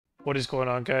What is going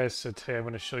on, guys? So today I'm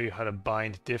going to show you how to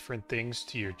bind different things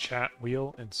to your chat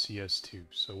wheel in CS2.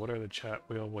 So what are the chat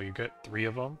wheel? Well, you get 3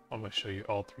 of them. I'm going to show you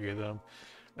all 3 of them.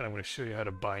 And I'm going to show you how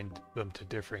to bind them to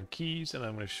different keys. And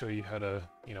I'm going to show you how to,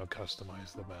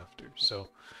 customize them after. So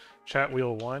chat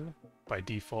wheel 1, by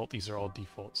default, these are all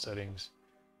default settings.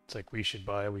 It's like we should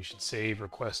buy, we should save,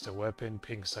 request a weapon,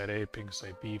 ping site A, ping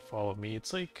site B, follow me.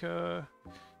 It's like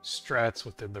strats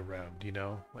within the round,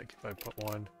 Like if I put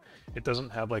one, it doesn't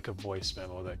have like a voice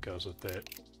memo that goes with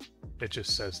it. It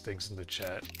just says things in the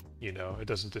chat, It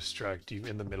doesn't distract you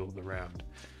in the middle of the round.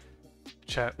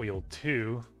 Chat wheel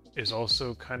 2 is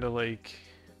also kind of like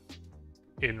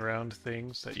in-round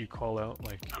things that you call out,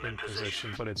 like in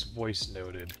position, but it's voice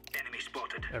noted. Enemy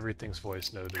spotted. Everything's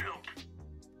voice noted.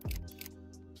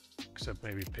 Except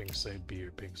maybe ping site B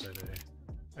or ping site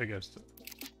A. I guess.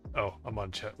 Oh, I'm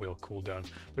on chat wheel cooldown.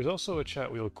 There's also a chat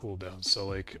wheel cooldown, so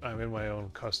like I'm in my own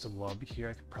custom lobby here.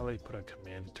 I could probably put a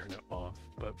command to turn it off,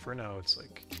 but for now it's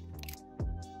like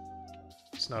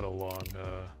it's not a long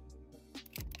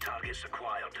Targets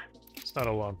acquired. it's not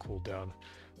a long cooldown.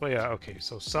 But yeah, okay,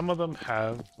 so some of them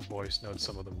have voice notes,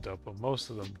 some of them don't, but most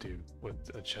of them do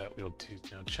with a chat wheel 2.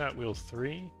 Now chat wheel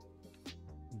 3,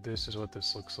 this is what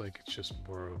this looks like. It's just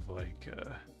more of like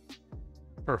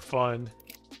for fun.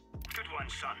 Good one,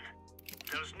 son.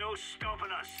 There's no stopping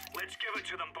us. Let's give it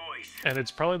to them, boys. And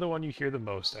it's probably the one you hear the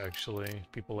most, actually.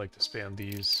 People like to spam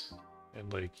these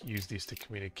and like use these to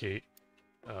communicate.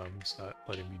 It's not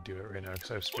letting me do it right now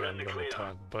because I've spammed them a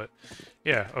ton. But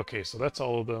yeah, okay, so that's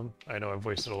all of them. I know I've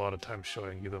wasted a lot of time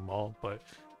showing you them all, but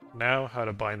now how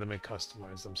to bind them and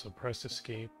customize them. So press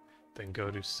escape, then go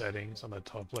to settings on the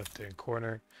top left-hand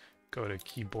corner, go to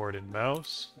keyboard and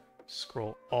mouse,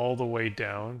 scroll all the way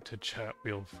down to chat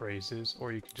wheel phrases,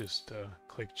 or you can just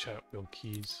click chat wheel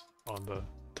keys on the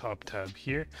top tab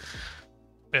here.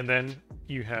 And then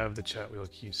you have the chat wheel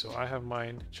keys. So I have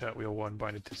mine, chat wheel 1,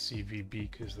 bind it to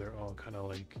CVB because they're all kind of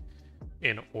like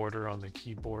in order on the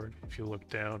keyboard if you look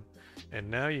down. And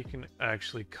now you can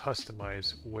actually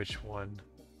customize which one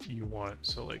you want.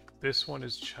 So like this one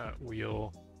is chat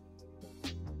wheel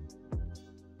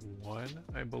 1,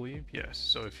 I believe. Yes.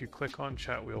 So if you click on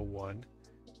chat wheel 1,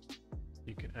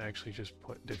 you can actually just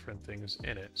put different things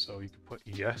in it. So you can put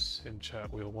yes in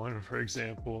chat wheel 1, for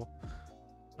example.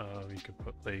 You could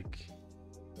put like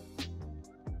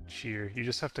cheer. You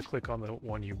just have to click on the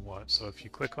one you want. So if you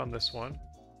click on this one,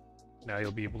 now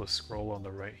you'll be able to scroll on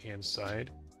the right hand side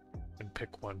and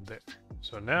pick one there.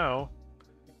 So now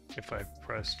if I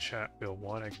press chat wheel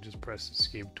 1, I can just press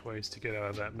escape twice to get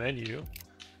out of that menu.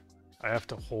 I have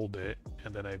to hold it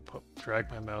and then I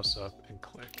drag my mouse up and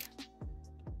click.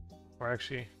 Or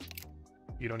actually,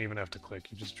 you don't even have to click.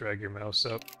 You just drag your mouse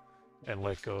up and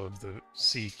let go of the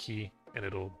C key and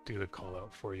it'll do the call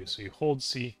out for you. So you hold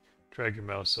C, drag your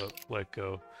mouse up, let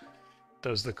go,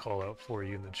 does the call out for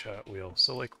you in the chat wheel.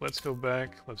 So like, let's go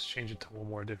back, let's change it to one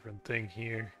more different thing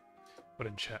here. But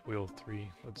in chat wheel 3,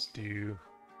 let's do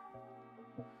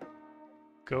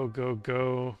go, go,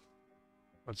 go.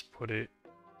 Let's put it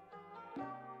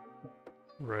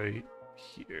right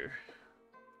here.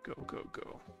 Go, go,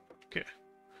 go. Okay.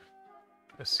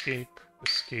 Escape,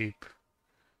 escape.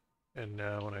 And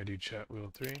now when I do chat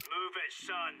wheel 3, Move it,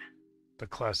 son. the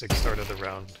classic start of the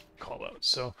round call out.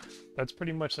 So that's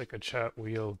pretty much like a chat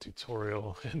wheel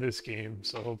tutorial in this game.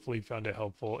 So hopefully you found it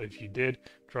helpful. If you did,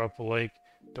 drop a like.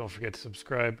 Don't forget to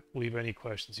subscribe. Leave any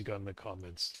questions you got in the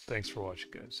comments. Thanks for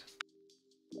watching, guys.